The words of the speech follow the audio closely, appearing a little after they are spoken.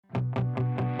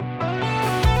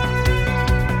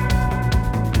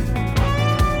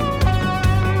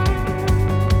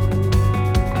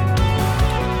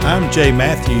I'm Jay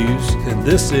Matthews, and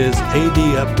this is AD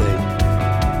Update.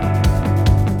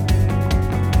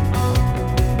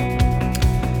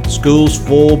 School's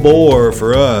full bore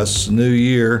for us, new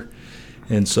year,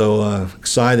 and so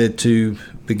excited to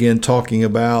begin talking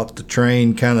about the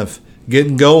train kind of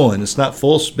getting going. It's not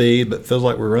full speed, but feels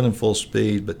like we're running full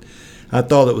speed. But I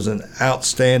thought it was an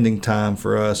outstanding time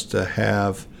for us to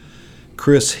have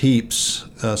Chris Heaps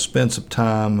spend some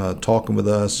time talking with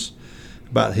us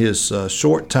about his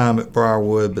short time at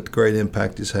Briarwood, but the great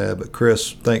impact he's had. But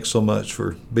Chris, thanks so much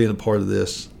for being a part of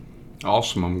this.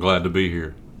 Awesome. I'm glad to be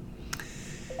here.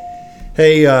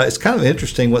 Hey, it's kind of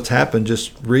interesting what's happened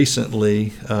just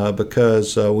recently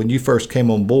because when you first came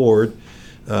on board,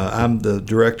 I'm the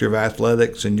director of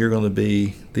athletics, and you're going to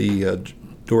be the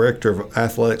director of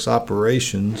athletics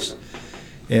operations.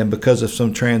 And because of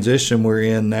some transition we're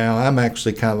in now, I'm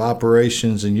actually kind of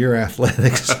operations and you're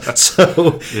athletics.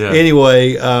 So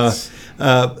Anyway,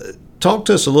 talk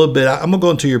to us a little bit. I'm going to go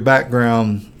into your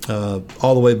background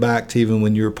all the way back to even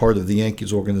when you were part of the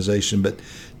Yankees organization. But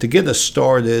to get us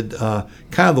started, kind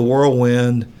of the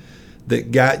whirlwind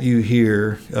that got you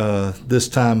here this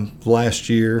time last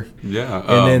year. Yeah.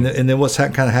 And then what's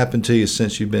kind of happened to you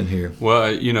since you've been here? Well,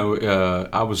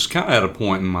 I was kind of at a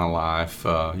point in my life,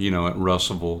 at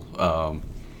Russellville.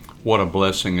 What a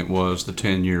blessing it was, the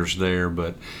 10 years there.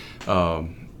 But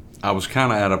I was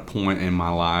kind of at a point in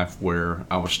my life where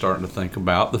I was starting to think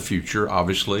about the future,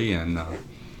 obviously. And,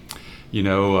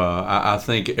 I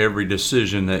think every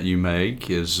decision that you make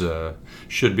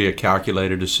should be a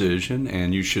calculated decision,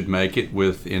 and you should make it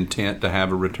with intent to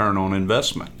have a return on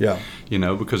investment. Yeah.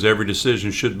 Because every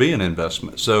decision should be an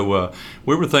investment. So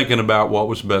we were thinking about what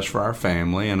was best for our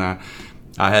family, and I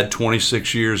had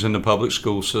 26 years in the public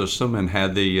school system and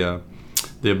had the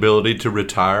ability to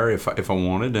retire if I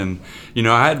wanted. And,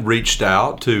 I had reached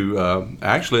out to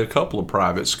actually a couple of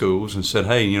private schools and said,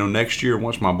 hey, next year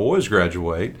once my boys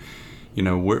graduate,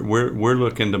 we're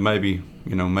looking to maybe,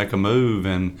 make a move.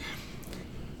 And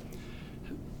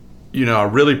I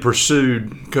really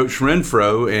pursued Coach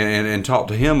Renfro and talked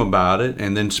to him about it,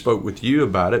 and then spoke with you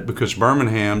about it because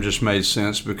Birmingham just made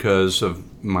sense because of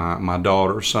my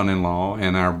daughter, son-in-law,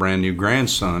 and our brand new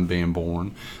grandson being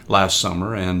born last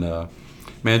summer. And,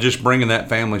 just bringing that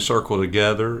family circle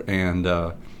together and,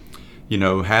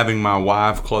 having my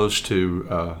wife close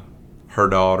to her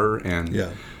daughter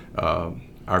and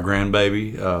our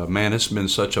grandbaby, it's been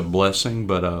such a blessing.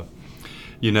 But,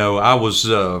 I was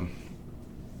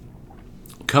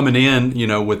coming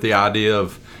in, with the idea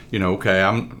of, okay,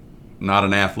 I'm not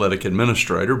an athletic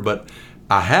administrator, but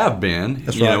I have been,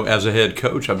 as a head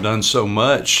coach. I've done so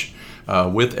much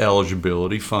with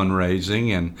eligibility, fundraising,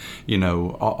 and,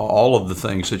 all of the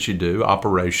things that you do,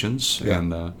 operations. Yeah.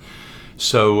 And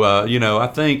so, I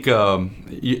think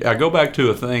I go back to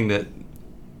a thing that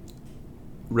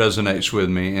resonates with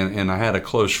me, and I had a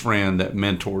close friend that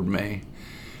mentored me.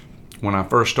 When I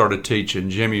first started teaching,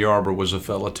 Jimmy Yarber was a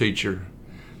fellow teacher.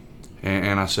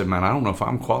 And I said, man, I don't know if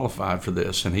I'm qualified for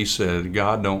this. And he said,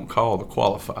 God don't call the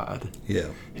qualified. Yeah.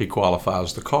 He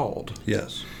qualifies the called.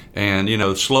 Yes. And,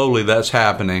 slowly that's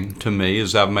happening to me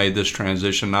as I've made this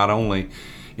transition not only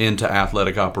into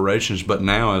athletic operations, but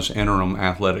now as interim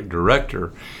athletic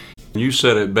director. You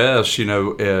said it best,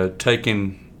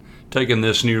 taking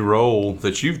this new role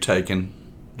that you've taken,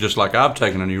 just like I've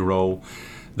taken a new role.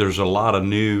 There's a lot of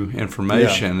new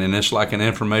information, and it's like an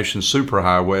information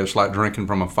superhighway. It's like drinking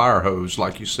from a fire hose,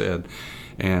 like you said,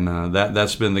 and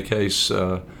that's been the case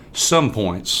some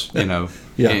points,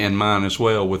 in mine as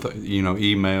well, with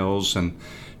emails and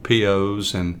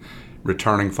POs and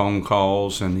returning phone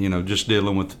calls, and just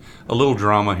dealing with a little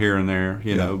drama here and there,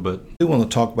 But we want to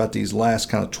talk about these last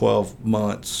kind of 12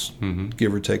 months,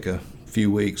 give or take a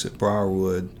few weeks at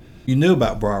Briarwood. You knew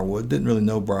about Briarwood, didn't really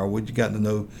know Briarwood. You got to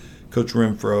know Coach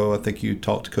Renfro. I think you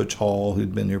talked to Coach Hall,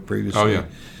 who'd been here previously. Oh, yeah.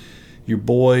 Your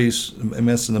boys,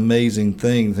 that's an amazing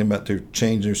thing about their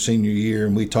changing their senior year.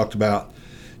 And we talked about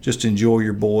just enjoy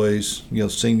your boys,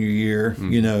 senior year,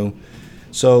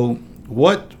 So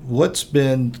what's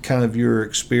been kind of your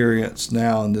experience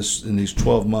now in these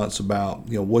 12 months about,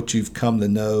 what you've come to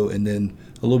know, and then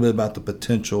a little bit about the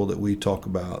potential that we talk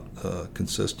about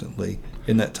consistently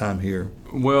in that time here?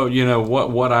 Well,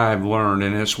 what I've learned,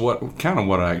 and it's what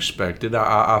I expected.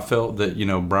 I felt that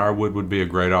Briarwood would be a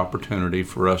great opportunity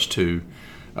for us to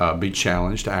be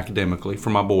challenged academically, for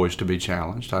my boys to be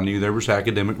challenged. I knew there was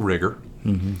academic rigor.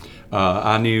 Mm-hmm.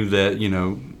 I knew that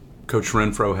Coach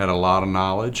Renfro had a lot of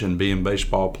knowledge, and being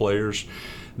baseball players,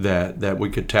 that we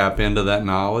could tap into that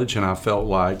knowledge. And I felt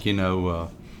like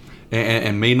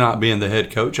And me not being the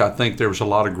head coach, I think there was a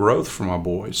lot of growth for my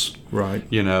boys. Right.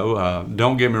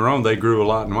 Don't get me wrong, they grew a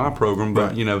lot in my program,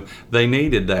 but, Right. They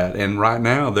needed that. And right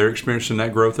now they're experiencing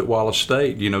that growth at Wallace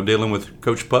State, dealing with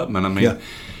Coach Putman. I mean,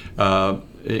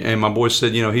 and my boy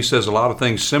said, he says a lot of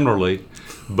things similarly,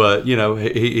 but,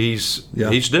 he's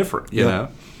different, you know.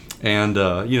 And,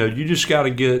 you just got to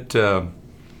get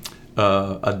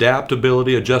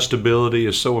adaptability, adjustability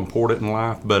is so important in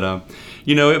life. But,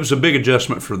 it was a big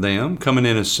adjustment for them coming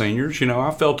in as seniors.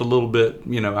 I felt a little bit,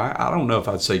 I don't know if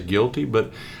I'd say guilty,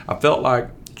 but I felt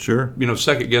like, Sure.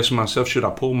 Second guessing myself, should I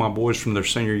pull my boys from their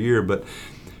senior year? But,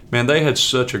 man, they had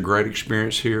such a great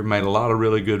experience here, made a lot of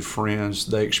really good friends.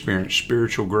 They experienced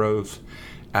spiritual growth,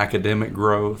 academic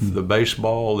growth. Mm-hmm. The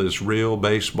baseball is real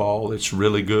baseball. It's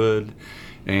really good.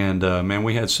 And, man,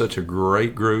 we had such a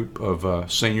great group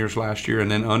of seniors last year,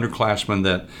 and then underclassmen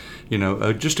that,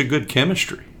 just a good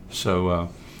chemistry. So,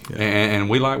 and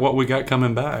we like what we got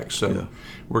coming back. So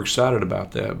we're excited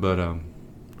about that. But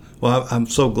well, I'm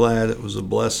so glad it was a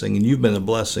blessing, and you've been a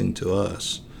blessing to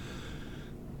us.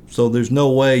 So there's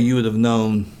no way you would have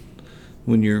known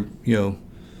when you're,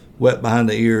 wet behind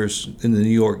the ears in the New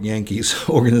York Yankees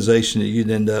organization that you'd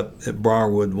end up at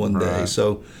Briarwood one day. Right.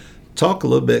 So talk a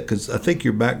little bit, because I think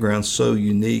your background's so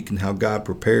unique and how God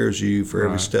prepares you for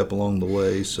every step along the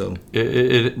way. So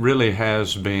it really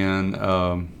has been.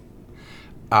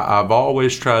 I've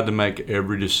always tried to make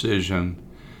every decision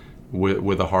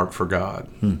with a heart for God.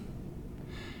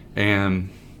 And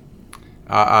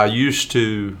I used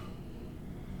to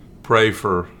pray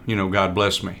for, God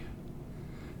bless me.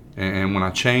 And when I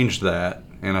changed that,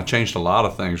 and I changed a lot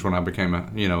of things when I became a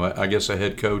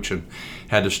head coach, and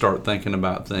had to start thinking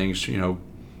about things,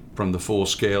 from the full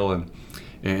scale,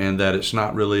 and that it's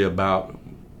not really about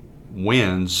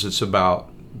wins, it's about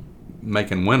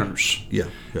making winners. Yeah.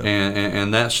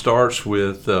 And that starts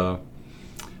with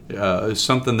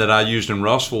something that I used in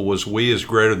Russell was we is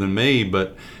greater than me,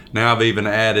 but now I've even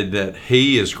added that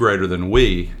he is greater than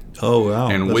we. Oh, wow.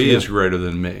 And That's we is greater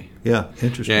than me. Yeah,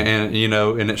 interesting. And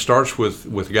it starts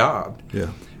with God.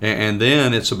 Yeah. And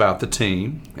then it's about the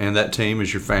team, and that team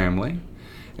is your family,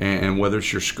 and whether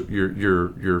it's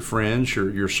your friends,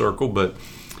 your circle, but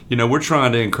we're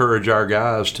trying to encourage our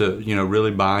guys to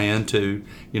really buy into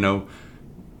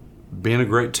being a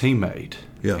great teammate.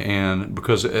 Yeah. And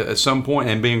because at some point,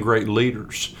 and being great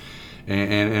leaders,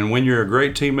 and when you're a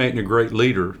great teammate and a great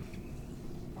leader,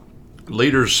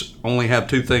 leaders only have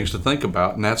two things to think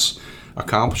about, and that's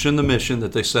accomplishing the mission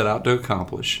that they set out to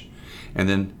accomplish, and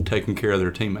then taking care of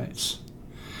their teammates.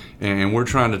 And we're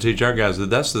trying to teach our guys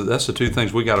that that's the two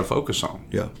things we got to focus on.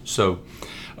 Yeah. So,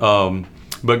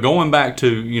 but going back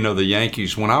to the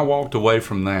Yankees, when I walked away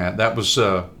from that was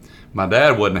my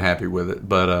dad wasn't happy with it,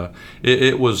 but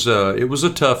it was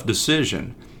a tough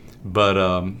decision. But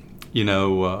a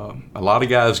lot of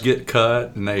guys get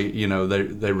cut, and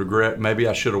they regret, maybe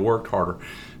I should have worked harder.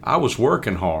 I was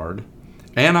working hard,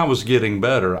 and I was getting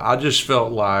better. I just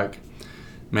felt like,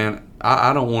 man,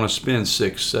 I don't want to spend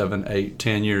 6, 7, 8,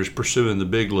 10 years pursuing the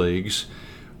big leagues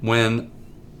when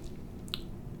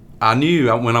I knew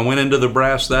when I went into the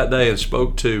brass that day and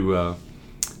spoke to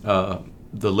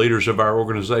the leaders of our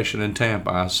organization in Tampa,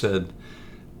 I said,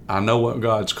 I know what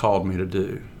God's called me to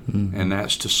do, and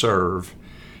that's to serve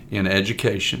in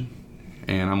education,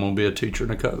 and I'm going to be a teacher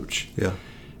and a coach. Yeah.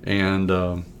 And,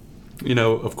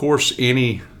 of course,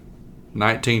 any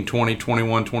 19, 20,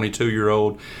 21,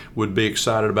 22-year-old would be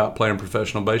excited about playing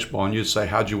professional baseball, and you'd say,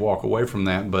 how'd you walk away from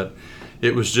that? But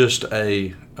it was just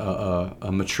a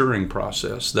maturing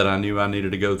process that I knew I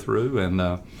needed to go through.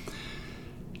 And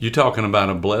you're talking about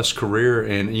a blessed career,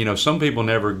 and, some people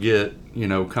never get,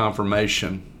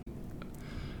 confirmation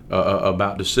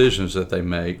about decisions that they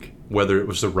make, whether it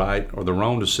was the right or the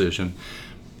wrong decision.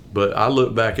 But I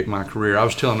look back at my career. I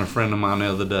was telling a friend of mine the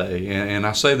other day, and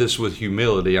I say this with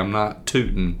humility. I'm not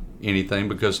tooting anything,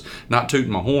 because not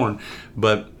tooting my horn,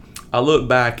 but I look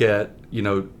back at,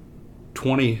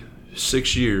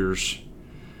 26 years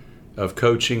of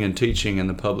coaching and teaching in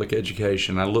the public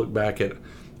education. I look back at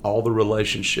all the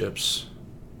relationships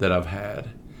that I've had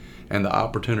and the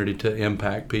opportunity to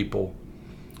impact people,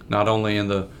 not only in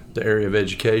the area of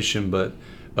education, but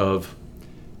of,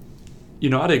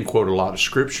 I didn't quote a lot of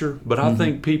scripture, but I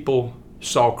think people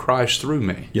saw Christ through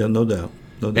me. Yeah, no doubt.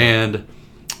 And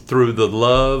through the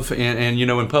love, and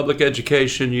in public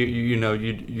education,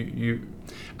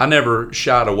 I never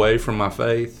shied away from my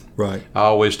faith. Right. I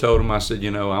always told them, I said,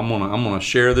 I'm gonna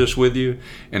share this with you,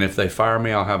 and if they fire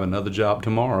me, I'll have another job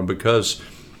tomorrow, because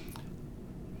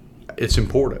it's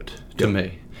important to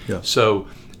me. Yeah. So,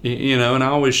 And I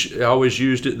always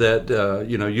used it that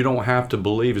you don't have to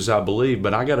believe as I believe,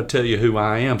 but I got to tell you who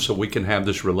I am so we can have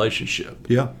this relationship.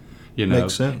 Yeah,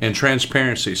 makes sense. And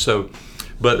transparency. So,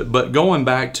 but going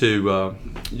back to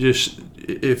just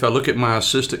if I look at my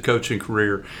assistant coaching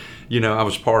career, I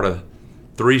was part of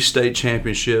 3 state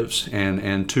championships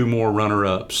and 2 more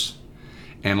runner-ups,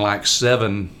 and like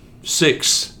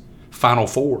 6 Final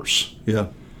Fours. Yeah.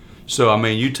 So I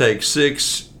mean, you take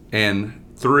 6 and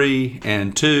 3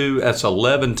 and 2, that's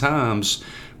 11 times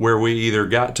where we either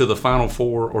got to the Final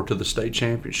Four or to the state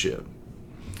championship.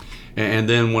 And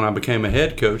then when I became a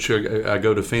head coach, I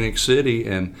go to Phoenix City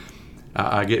and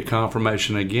I get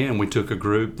confirmation again. We took a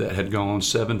group that had gone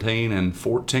 17 and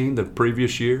 14 the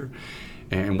previous year,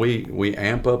 and we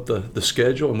amp up the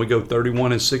schedule and we go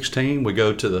 31 and 16. We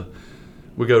go to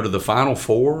the Final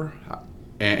Four,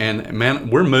 and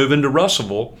man, we're moving to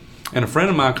Russellville. And a friend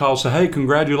of mine called and said, "Hey,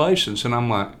 congratulations." And I'm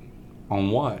like, "On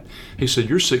what?" He said,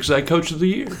 "You're 6A Coach of the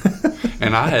Year."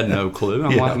 And I had no clue.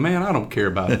 I'm like, "Man, I don't care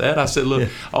about that." I said, "Look,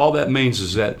 all that means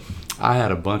is that I had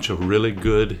a bunch of really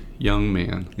good young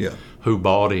men who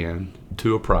bought in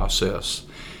to a process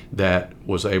that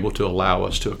was able to allow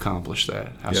us to accomplish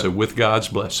that." I said, with God's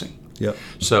blessing.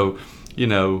 So,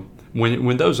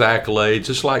 when those accolades,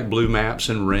 it's like blue maps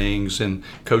and rings and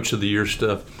Coach of the Year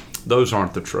stuff, those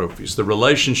aren't the trophies. The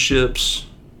relationships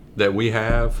that we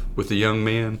have with the young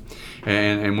men,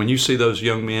 and when you see those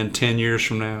young men 10 years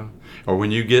from now, or when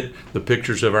you get the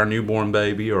pictures of our newborn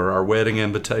baby or our wedding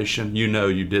invitation, you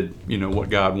did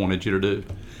what God wanted you to do.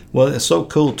 Well, it's so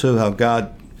cool too how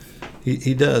God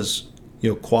he does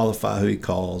qualify who he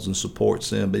calls and supports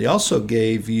them, but he also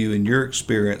gave you in your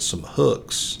experience some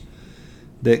hooks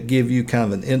that give you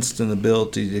kind of an instant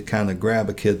ability to kind of grab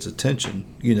a kid's attention.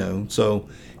 So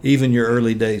even your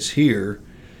early days here,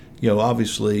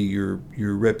 obviously your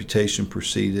reputation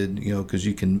preceded, because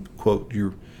you can quote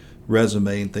your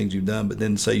resume and things you've done, but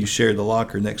then say you share the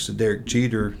locker next to Derek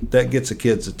Jeter, that gets a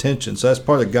kid's attention. So that's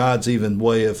part of God's even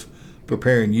way of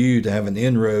preparing you to have an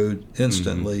inroad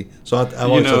instantly. So I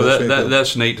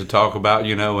that's neat to talk about,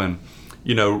 and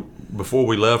before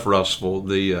we left Russellville,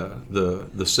 the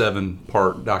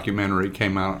 7-part documentary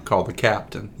came out called The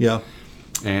Captain. Yeah.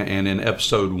 And in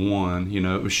episode 1,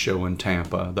 it was showing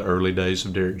Tampa, the early days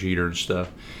of Derek Jeter and stuff,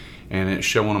 and it's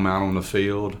showing them out on the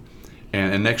field.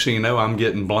 And next thing you know, I'm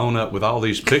getting blown up with all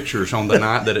these pictures on the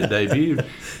night that it debuted,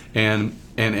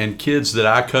 and kids that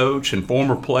I coach and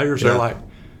former players, they're like,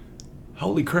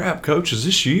 "Holy crap, Coach, is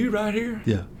this you right here?"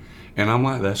 Yeah. And I'm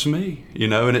like, "That's me,"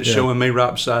 and it's showing me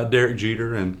right beside Derek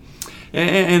Jeter, and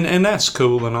that's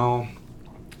cool and all.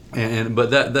 But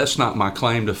that's not my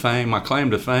claim to fame. My claim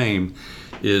to fame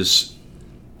is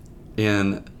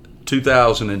in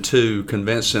 2002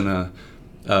 convincing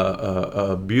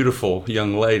a beautiful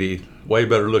young lady, way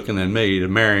better looking than me, to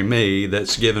marry me,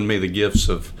 that's given me the gifts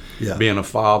of being a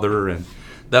father, and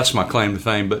that's my claim to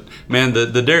fame. But man,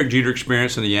 the Derek Jeter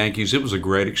experience in the Yankees, it was a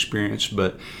great experience,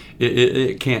 but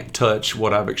it can't touch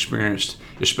what I've experienced,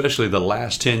 especially the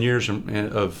last 10 years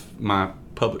of my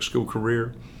public school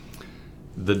career.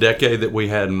 The decade that we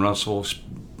had in Russell,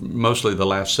 mostly the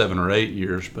last 7 or 8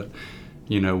 years, but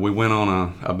we went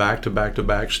on a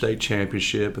back-to-back-to-back state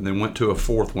championship, and then went to a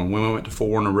 4th one. We went to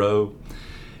 4 in a row,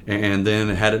 and then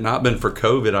had it not been for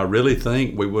COVID, I really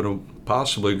think we would have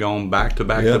possibly gone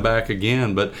back-to-back-to-back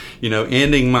again. But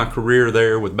ending my career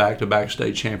there with back-to-back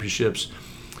state championships,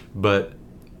 but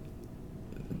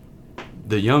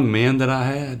the young men that I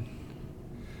had,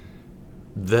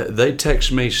 they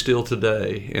text me still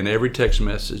today, and every text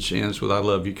message ends with "I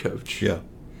love you, Coach." Yeah.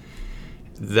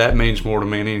 That means more to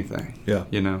me than anything. Yeah.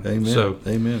 Amen. So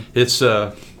amen. It's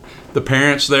the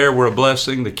parents there were a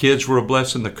blessing. The kids were a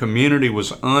blessing. The community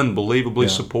was unbelievably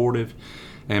supportive.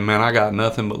 And man, I got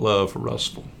nothing but love for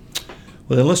Russellville.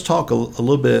 Well, then let's talk a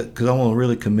little bit, because I want to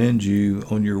really commend you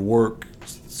on your work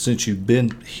since you've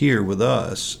been here with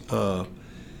us.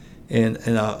 And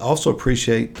I also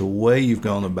appreciate the way you've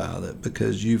gone about it,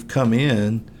 because you've come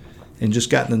in and just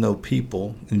gotten to know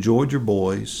people, enjoyed your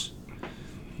boys,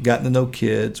 gotten to know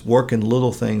kids, working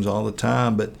little things all the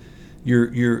time. But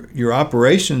your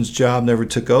operations job never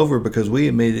took over, because we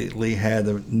immediately had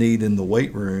a need in the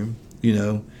weight room,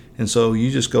 and so you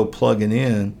just go plugging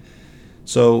in.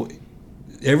 So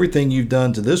everything you've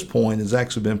done to this point has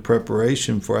actually been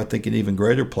preparation for, I think, an even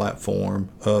greater platform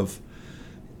of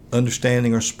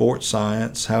understanding our sports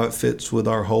science, how it fits with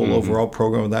our whole overall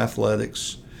program with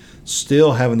athletics,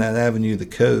 still having that avenue to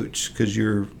coach, because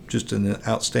you're just an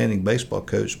outstanding baseball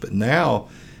coach, but now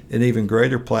an even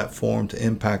greater platform to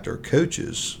impact our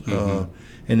coaches.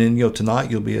 And then,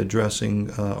 tonight you'll be addressing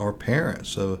our parents.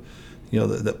 So,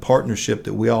 that partnership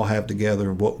that we all have together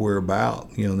and what we're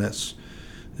about. And that's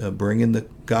bringing the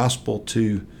gospel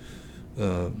to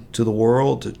the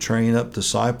world, to train up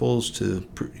disciples, to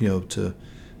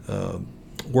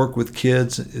work with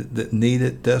kids that need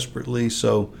it desperately.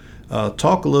 So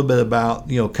talk a little bit about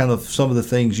kind of some of the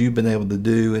things you've been able to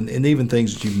do, and even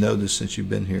things that you've noticed since you've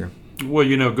been here. Well,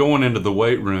 going into the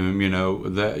weight room,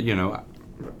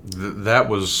 that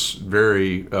was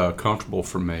very comfortable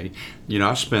for me.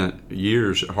 I spent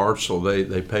years at AHSAA.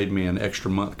 They paid me an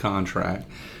extra month contract.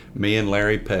 Me and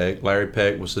Larry Peck. Larry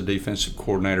Peck was the defensive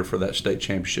coordinator for that state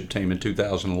championship team in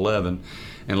 2011.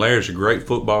 And Larry's a great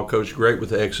football coach, great with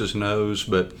the X's and O's,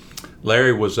 but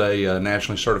Larry was a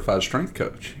nationally certified strength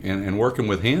coach. And working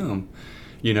with him,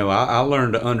 I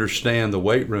learned to understand the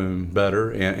weight room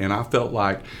better, and I felt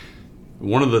like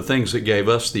one of the things that gave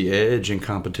us the edge in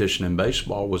competition in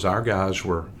baseball was our guys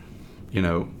were,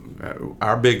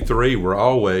 our big three were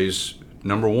always,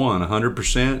 number one,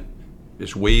 100%.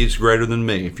 It's we's greater than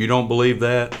me. If you don't believe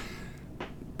that,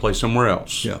 play somewhere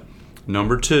else. Yeah.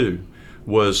 Number two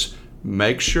was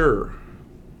make sure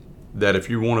that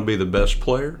if you want to be the best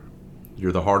player,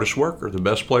 you're the hardest worker. The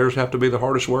best players have to be the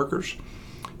hardest workers.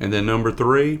 And then number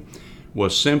three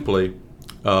was simply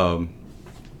to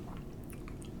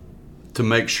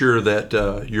make sure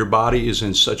that your body is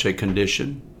in such a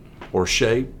condition or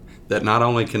shape that not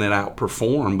only can it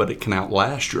outperform, but it can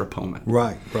outlast your opponent.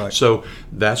 Right. So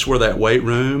that's where that weight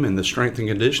room and the strength and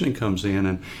conditioning comes in.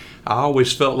 And I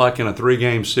always felt like in a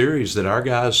 3-game series that our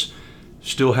guys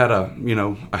still had a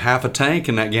half a tank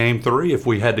in that game 3 if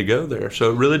we had to go there.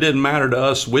 So it really didn't matter to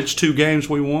us which 2 games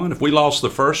we won. If we lost the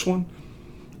first one,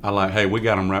 hey, we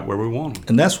got them right where we want them.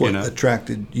 And that's what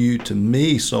attracted you to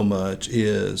me so much,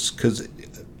 is because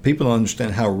people don't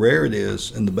understand how rare it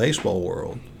is in the baseball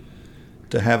world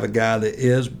to have a guy that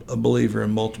is a believer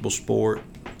in multiple sport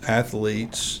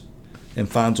athletes and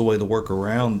finds a way to work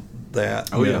around that.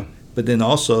 Oh, yeah. But then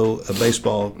also a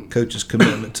baseball coach's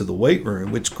commitment to the weight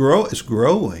room, which is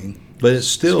growing, but it's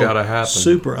still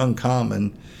super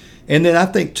uncommon. And then I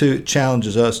think, too, it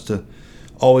challenges us to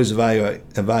always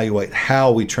evaluate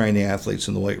how we train the athletes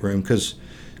in the weight room, because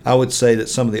I would say that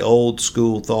some of the old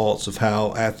school thoughts of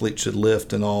how athletes should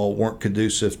lift and all weren't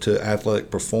conducive to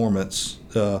athletic performance,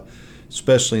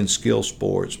 especially in skill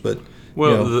sports. But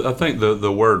I think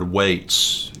the word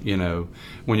weights,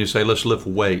 when you say let's lift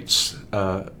weights,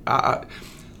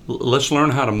 let's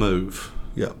learn how to move.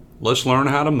 Yeah. Let's learn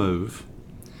how to move,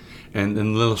 and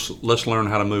then let's learn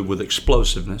how to move with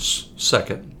explosiveness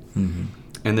second. Mm-hmm.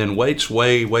 And then weights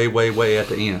way at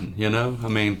the end,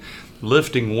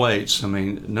 lifting weights,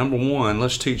 number one,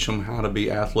 let's teach them how to be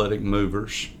athletic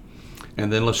movers.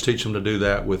 And then let's teach them to do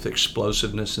that with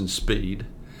explosiveness and speed.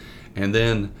 And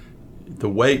then the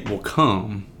weight will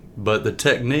come, but the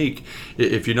technique,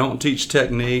 if you don't teach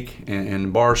technique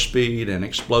and bar speed and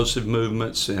explosive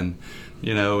movements and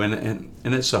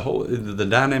it's a whole, the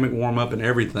dynamic warm-up and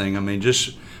everything,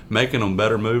 just making them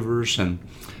better movers.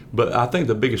 But I think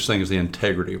the biggest thing is the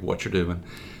integrity of what you're doing.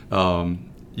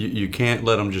 You can't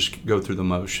let them just go through the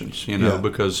motions,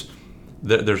 because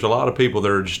there's a lot of people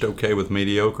that are just okay with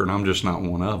mediocre, and I'm just not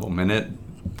one of them. And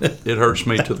it hurts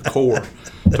me to the core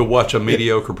to watch a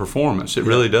mediocre performance. It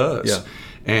really does. Yeah.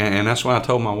 And that's why I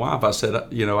told my wife, I said,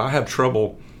 I have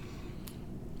trouble.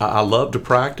 I love to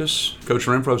practice. Coach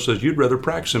Renfro says, you'd rather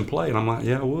practice than play. And I'm like,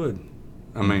 yeah, I would.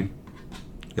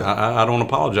 I don't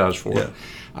apologize for it.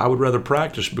 I would rather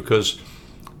practice, because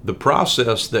the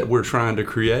process that we're trying to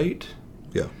create,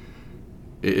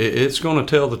 it's going to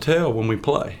tell the tale when we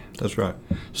play. That's right.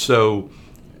 So,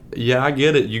 yeah, I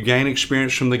get it. You gain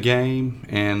experience from the game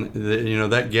and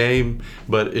that game,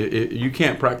 but you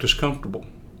can't practice comfortable.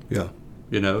 Yeah.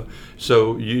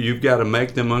 So you've got to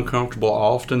make them uncomfortable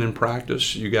often in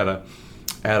practice. You got to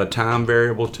add a time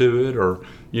variable to it, or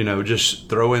just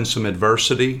throw in some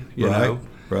adversity.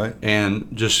 Right. And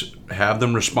just have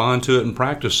them respond to it in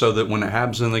practice, so that when it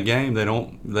happens in the game, they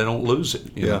don't lose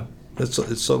it. You know?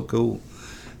 It's so cool.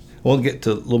 I want to get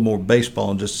to a little more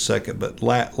baseball in just a second, but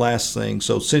last thing.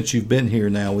 So since you've been here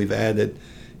now, we've added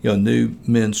a new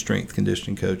men's strength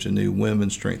conditioning coach, a new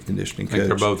women's strength conditioning coach. I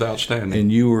think they're both outstanding.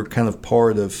 And you were kind of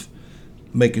part of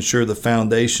making sure the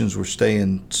foundations were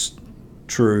staying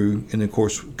true. And of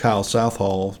course, Kyle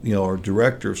Southall, our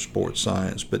director of sports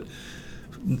science. But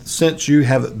since you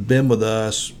haven't been with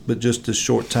us but just a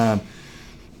short time,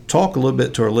 talk a little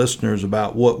bit to our listeners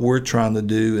about what we're trying to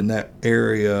do in that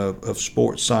area of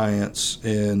sports science,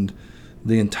 and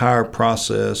the entire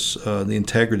process, the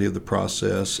integrity of the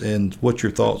process, and what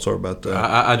your thoughts are about that.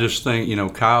 I just think,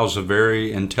 Kyle's a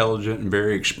very intelligent and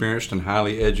very experienced and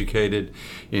highly educated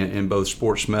in both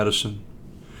sports medicine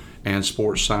and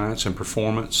sports science and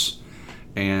performance.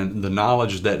 And the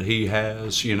knowledge that he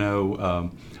has,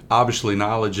 obviously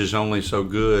knowledge is only so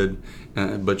good,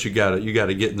 but you got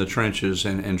to get in the trenches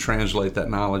and translate that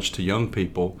knowledge to young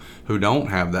people who don't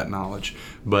have that knowledge.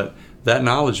 But that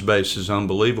knowledge base is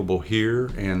unbelievable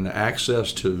here, and the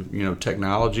access to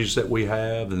technologies that we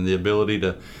have, and the ability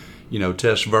to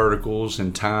test verticals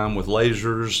and time with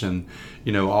lasers, and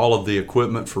all of the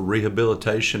equipment for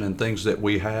rehabilitation and things that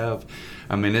we have.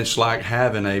 I mean, it's like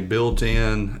having a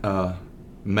built-in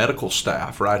medical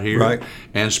staff right here, right,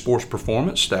 and sports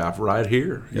performance staff right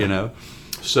here.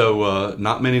 So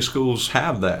not many schools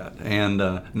have that,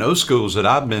 and no schools that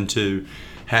I've been to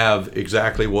have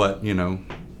exactly what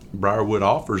Briarwood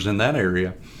offers in that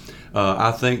area.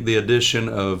 I think the addition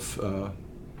of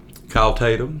Kyle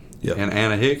Tatum and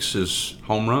Anna Hicks is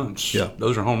home runs. Yeah.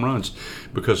 Those are home runs,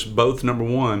 because both, number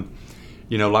one,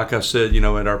 like I said,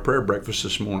 at our prayer breakfast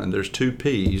this morning, there's 2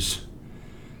 P's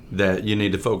that you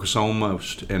need to focus on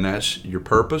most, and that's your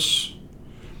purpose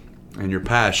and your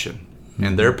passion. Mm-hmm.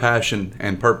 And their passion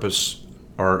and purpose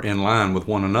are in line with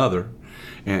one another,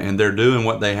 and they're doing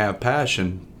what they have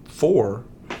passion for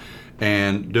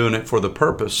and doing it for the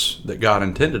purpose that God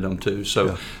intended them to.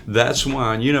 So that's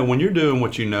why, when you're doing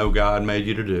what God made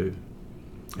you to do,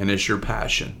 and it's your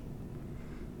passion,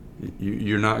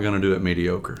 you're not going to do it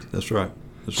mediocre. That's right.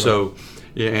 So,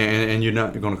 and you're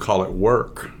not going to call it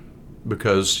work,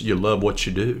 because you love what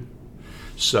you do.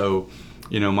 So,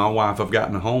 my wife, I've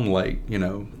gotten home late,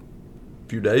 a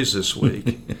few days this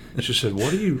week. She said,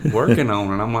 "What are you working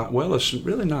on?" And I'm like, "Well, it's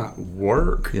really not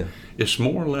work. Yeah. It's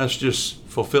more or less just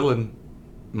fulfilling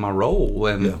my role,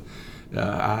 and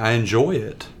I enjoy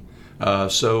it.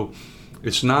 So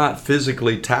it's not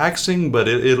physically taxing, but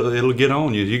it'll get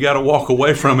on you. You got to walk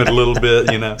away from it a little bit.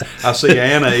 I see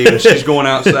Anna, she's going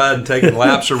outside and taking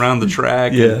laps around the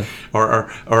track. Yeah.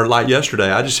 Or like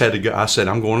yesterday, I just had to go. I said,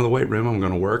 I'm going to the weight room. I'm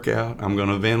going to work out. I'm going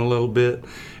to vent a little bit,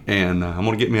 and I'm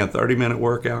going to get me a 30-minute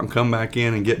workout and come back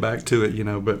in and get back to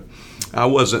it. But I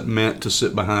wasn't meant to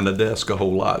sit behind a desk a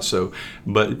whole lot. So,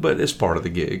 but it's part of the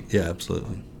gig. Yeah,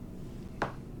 absolutely.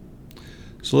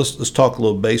 So let's talk a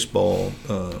little baseball.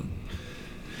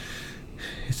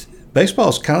 Baseball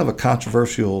is kind of a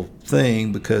controversial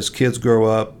thing, because kids grow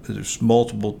up, there's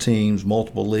multiple teams,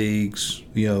 multiple leagues,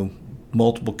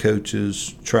 multiple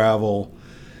coaches, travel,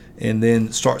 and then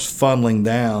it starts funneling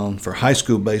down for high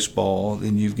school baseball,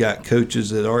 and you've got coaches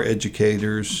that are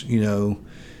educators.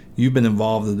 You've been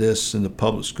involved in this in the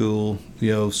public school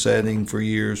setting for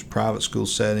years, private school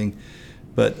setting,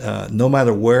 but no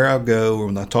matter where I go, or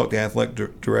when I talk to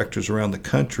athletic directors around the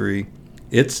country,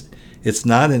 it's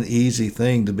not an easy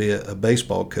thing to be a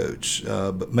baseball coach,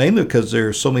 but mainly because there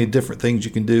are so many different things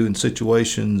you can do in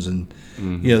situations, and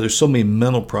there's so many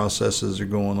mental processes that are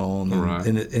going on, and, right.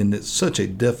 and it's such a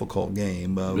difficult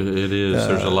game. It is.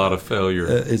 There's a lot of failure.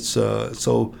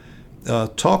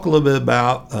 Talk a little bit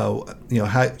about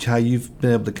how you've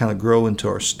been able to kind of grow into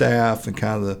our staff, and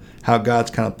kind of how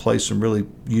God's kind of placed some really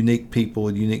unique people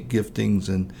with unique giftings,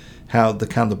 and how the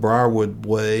kind of the Briarwood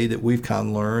way that we've kind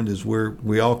of learned is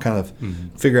we all kind of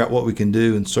figure out what we can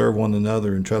do and serve one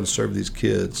another and try to serve these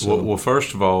kids. So. Well,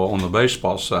 first of all, on the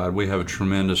baseball side, we have a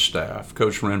tremendous staff.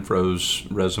 Coach Renfro's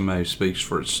resume speaks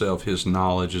for itself. His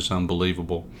knowledge is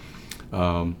unbelievable,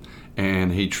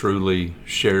 and he truly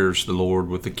shares the Lord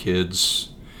with the kids,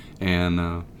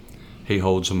 and he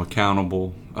holds them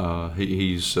accountable.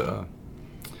 He's a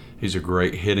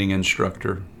great hitting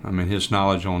instructor. I mean, his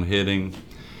knowledge on hitting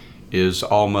is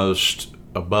almost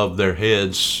above their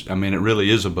heads. I mean, it really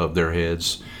is above their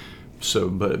heads. So,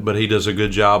 but he does a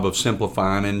good job of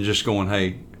simplifying and just going,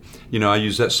 hey, I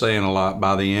use that saying a lot,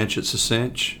 by the inch it's a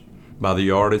cinch, by the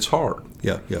yard it's hard.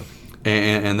 Yeah.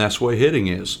 And that's what hitting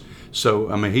is.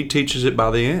 So, I mean, he teaches it by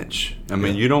the inch. I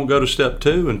mean, you don't go to step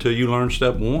 2 until you learn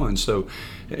step 1. So,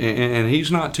 and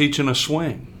he's not teaching a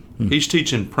swing. He's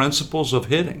teaching principles of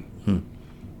hitting.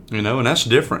 And that's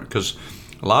different, because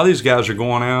a lot of these guys are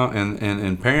going out,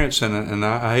 and parents, and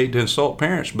I hate to insult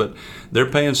parents, but they're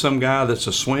paying some guy that's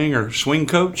a swing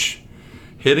coach.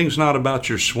 Hitting's not about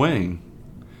your swing.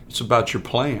 It's about your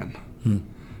plan.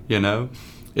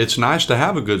 It's nice to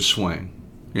have a good swing.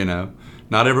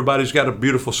 Not everybody's got a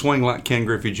beautiful swing like Ken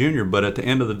Griffey Jr., but at the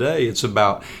end of the day, it's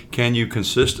about, can you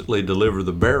consistently deliver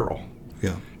the barrel?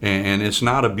 Yeah. And it's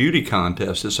not a beauty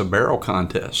contest, it's a barrel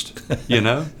contest,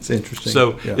 It's interesting.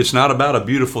 So it's not about a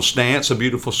beautiful stance, a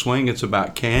beautiful swing. It's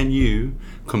about, can you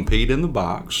compete in the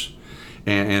box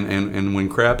And when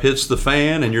crap hits the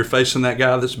fan and you're facing that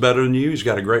guy that's better than you, he's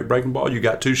got a great breaking ball, you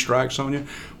got 2 strikes on you,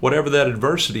 whatever that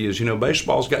adversity is.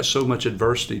 Baseball's got so much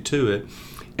adversity to it.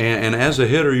 And as a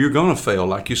hitter, you're going to fail,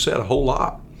 like you said, a whole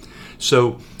lot.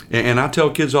 So, and I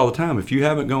tell kids all the time, if you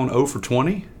haven't gone 0 for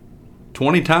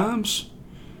 20 times,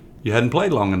 you hadn't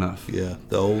played long enough. Yeah,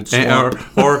 the old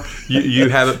slump. Or you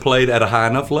haven't played at a high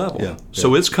enough level. Yeah,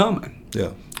 so it's coming.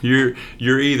 Yeah.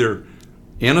 You're either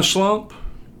in a slump,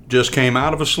 just came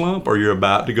out of a slump, or you're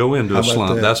about to go into a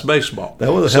slump. That? That's baseball.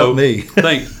 That would have helped me.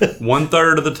 Think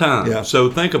 1/3 of the time. Yeah. So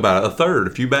think about it, a third.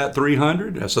 If you bat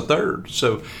 300, that's a third.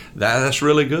 So that's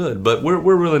really good. But we're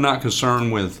really not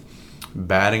concerned with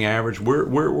batting average.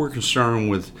 We're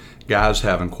concerned with guys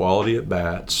having quality at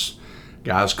bats,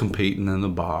 guys competing in the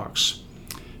box.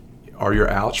 Are your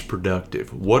outs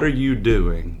productive? What are you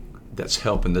doing that's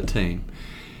helping the team?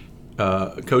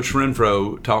 Coach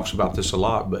Renfro talks about this a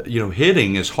lot, but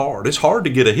hitting is hard. It's hard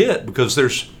to get a hit because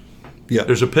there's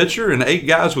a pitcher and 8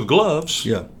 guys with gloves.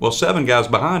 Yeah. Well, 7 guys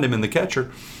behind him and the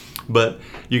catcher, but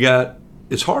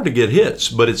it's hard to get hits,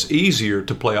 but it's easier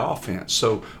to play offense.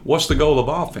 So what's the goal of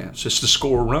offense? It's to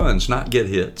score runs, not get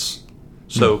hits.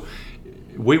 So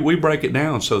we break it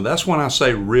down. So that's when I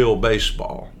say real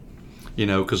baseball,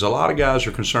 because a lot of guys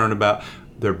are concerned about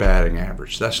their batting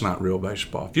average. That's not real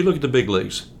baseball. If you look at the big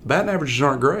leagues, batting averages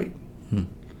aren't great.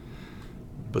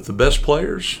 But the best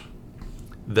players,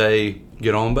 they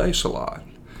get on base a lot.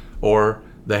 Or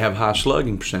they have high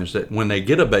slugging percentage that when they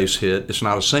get a base hit, it's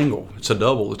not a single, it's a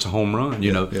double, it's a home run,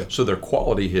 So they're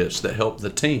quality hits that help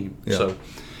the team. Yeah. So,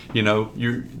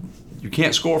 you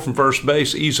can't score from first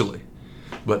base easily.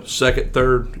 But second,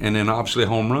 third, and then obviously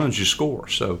home runs, you score.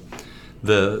 So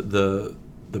the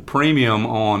premium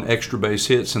on extra base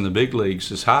hits in the big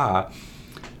leagues is high.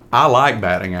 I like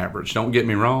batting average, don't get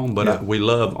me wrong, but we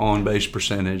love on-base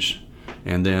percentage.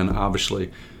 And then obviously,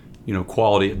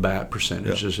 quality at bat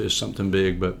percentage is something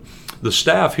big. But the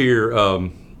staff here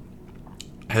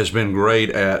has been great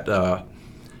at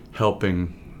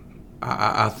helping.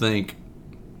 I think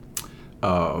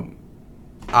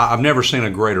I've never seen a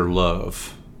greater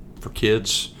love for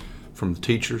kids from the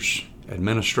teachers,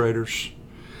 administrators.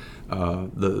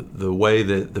 The way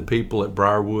that the people at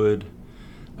Briarwood,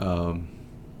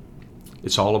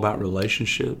 it's all about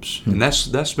relationships, and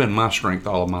that's been my strength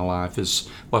all of my life.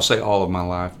 I say all of my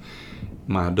life,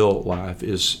 my adult life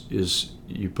is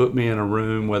you put me in a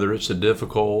room, whether it's a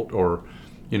difficult or,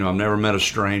 I've never met a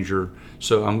stranger,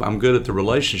 so I'm good at the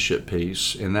relationship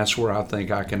piece, and that's where I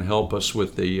think I can help us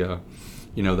with the,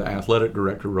 the athletic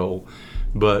director role.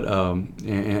 But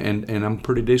and I'm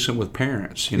pretty decent with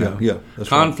parents, that's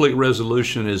conflict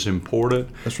resolution is important.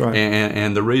 That's right.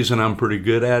 And the reason I'm pretty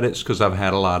good at it is because I've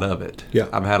had a lot of it. Yeah.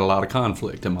 I've had a lot of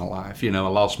conflict in my life. I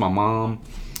lost my mom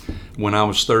when I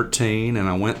was 13, and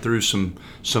I went through some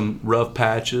rough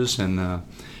patches, and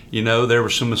there were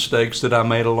some mistakes that I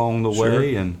made along the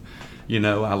way, and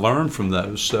I learned from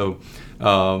those. So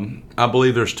I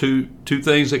believe there's two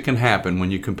things that can happen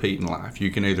when you compete in life. You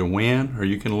can either win or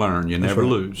you can learn. You never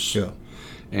lose. Yeah.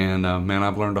 And man,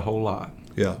 I've learned a whole lot.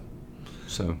 Yeah.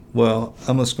 So. Well,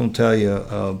 I'm just going to tell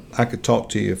you, I could talk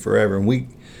to you forever, and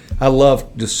I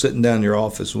love just sitting down in your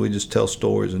office and we just tell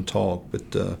stories and talk.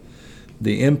 But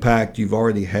the impact you've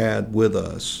already had with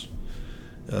us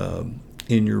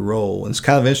in your role, and it's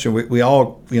kind of interesting. We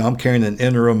all, I'm carrying an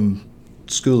interim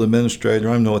school administrator.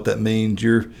 I don't know what that means.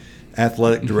 You're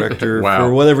athletic director Wow.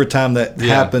 for whatever time that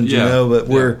happens, but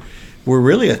we're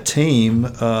really a team,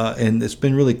 and it's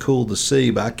been really cool to see.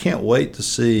 But I can't wait to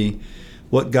see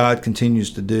what God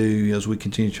continues to do as we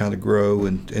continue trying to grow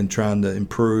and trying to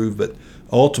improve, but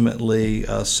ultimately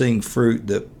seeing fruit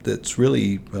that's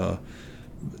really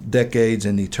decades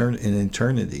in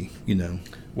eternity.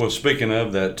 Well, speaking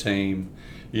of that team,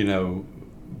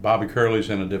 Bobby Curley's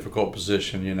in a difficult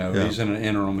position. He's in an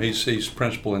interim. He's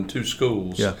principal in 2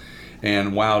 schools. Yeah.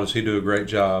 And wow, does he do a great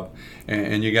job.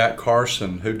 And you got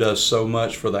Carson, who does so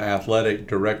much for the athletic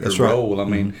director role. I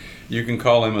mean, you can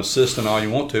call him assistant all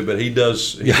you want to, but he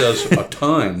does a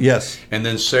ton. Yes. And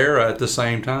then Sarah at the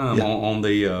same time on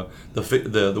the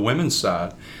women's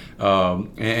side.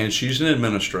 And she's an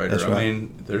administrator. That's right. I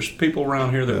mean, there's people around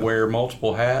here that wear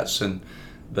multiple hats, and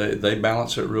they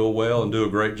balance it real well and do a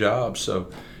great job.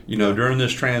 So, during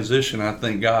this transition, I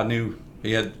think God knew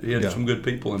He had some good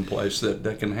people in place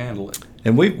that can handle it.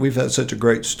 And we've had such a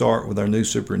great start with our new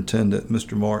superintendent,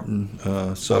 Mr. Martin.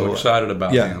 So I'm excited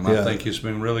about him. I think he's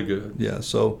been really good. Yeah.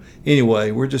 So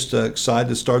anyway, we're just excited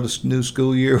to start this new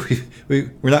school year.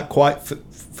 We're not quite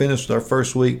finished our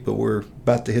first week, but we're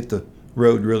about to hit the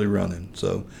road really running.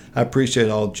 So I appreciate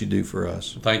all that you do for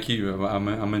us. Thank you.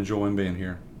 I'm enjoying being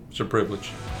here. It's a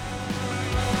privilege.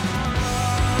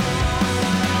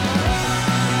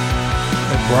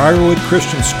 At Briarwood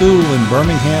Christian School in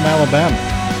Birmingham, Alabama.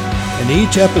 And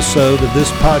each episode of this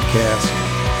podcast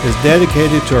is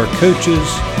dedicated to our coaches,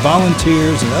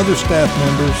 volunteers, and other staff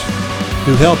members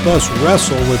who help us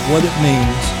wrestle with what it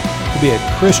means to be a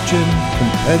Christian,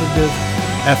 competitive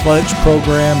athletics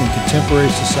program in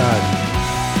contemporary society.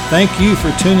 Thank you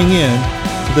for tuning in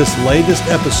to this latest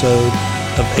episode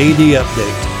of AD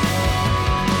Update.